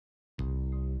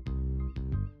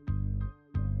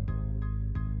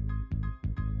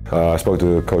I spoke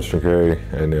to Coach Trincari,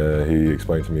 and he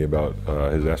explained to me about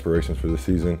his aspirations for this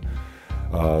season.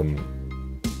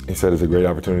 He said it's a great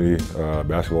opportunity,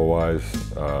 basketball-wise,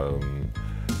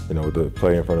 to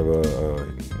play in front of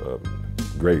a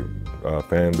great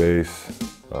fan base,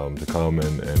 to come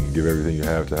and give everything you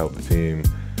have to help the team.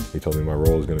 He told me my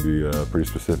role is going to be pretty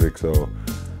specific, so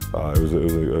it was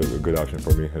a good option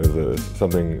for me. It was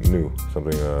something new,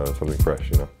 something fresh,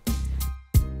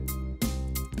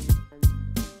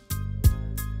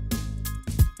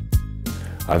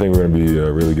 I think we're going to be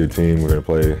a really good team. We're going to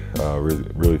play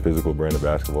really physical brand of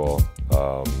basketball,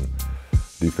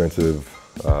 defensive,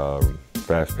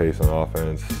 fast pace on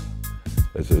offense.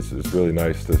 It's really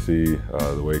nice to see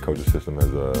the way Coach's system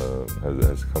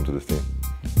has come to this team.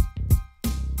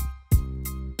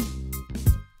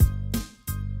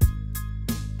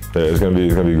 Yeah, it's gonna be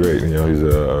great. He's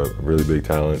a really big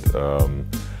talent.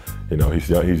 He's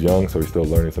young, so he's still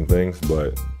learning some things,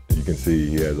 but you can see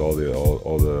he has all the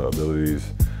abilities.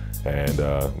 And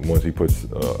once he puts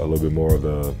a little bit more of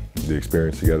the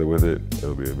experience together with it,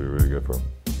 it'll be really good for him.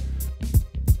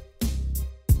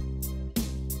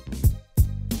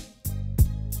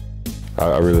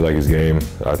 I really like his game.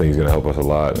 I think he's going to help us a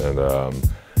lot, and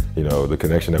the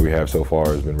connection that we have so far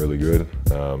has been really good.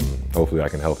 Hopefully, I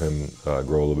can help him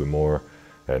grow a little bit more,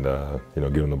 and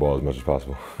give him the ball as much as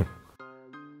possible.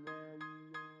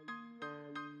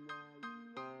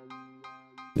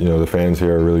 The fans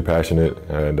here are really passionate,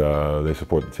 and they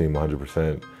support the team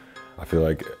 100%. I feel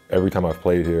like every time I've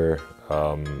played here,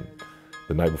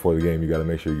 the night before the game, you got to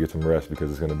make sure you get some rest because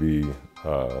it's going to be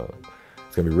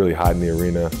really hot in the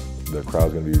arena. The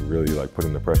crowd's going to be really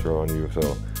putting the pressure on you.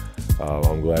 So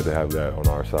I'm glad to have that on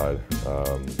our side,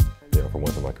 for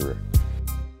once in my career.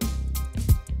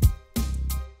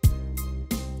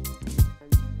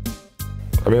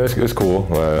 I mean, it's cool.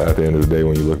 At the end of the day,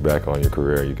 when you look back on your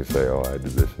career, you can say, "Oh, I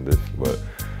did this and this." But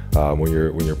when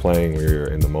you're playing, when you're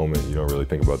in the moment, you don't really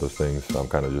think about those things. I'm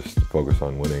kind of just focused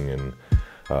on winning and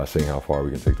seeing how far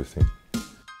we can take this team.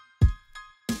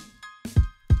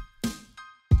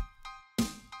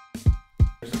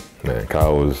 Man,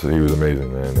 Kyle was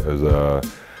amazing, man. It was a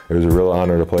real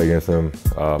honor to play against him.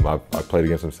 I played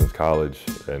against him since college,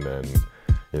 and then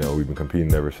we've been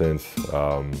competing ever since.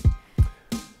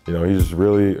 He's just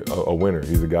really a winner.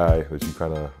 He's a guy that he's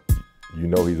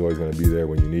always going to be there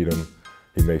when you need him.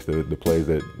 He makes the plays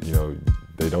that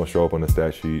they don't show up on the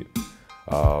stat sheet.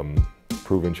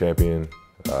 Proven champion.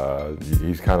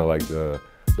 He's kind of like the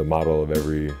model of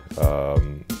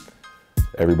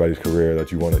everybody's career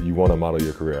that you want to model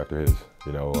your career after his.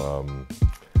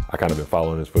 I kind of been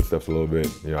following his footsteps a little bit.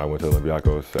 I went to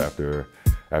Olympiacos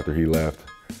after he left.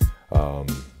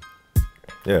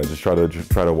 Yeah, just try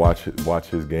to watch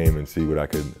his game and see what I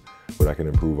can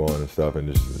improve on and stuff,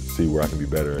 and just see where I can be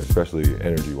better, especially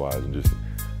energy-wise, and just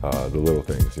the little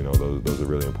things. Those are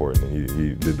really important. And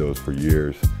he did those for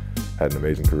years. Had an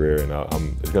amazing career, and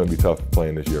it's going to be tough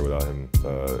playing this year without him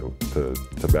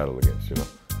to battle against.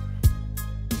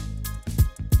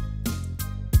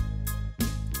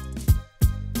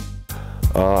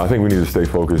 I think we need to stay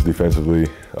focused defensively,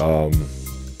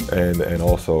 and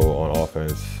also on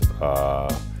offense.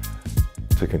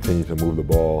 To continue to move the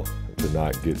ball, to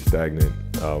not get stagnant.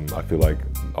 I feel like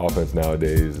offense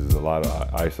nowadays is a lot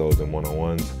of ISOs and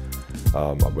one-on-ones,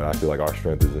 but I feel like our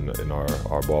strength is in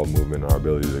our ball movement and our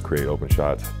ability to create open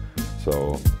shots.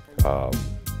 So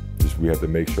we have to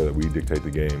make sure that we dictate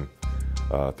the game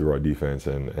through our defense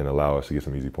and allow us to get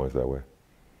some easy points that way.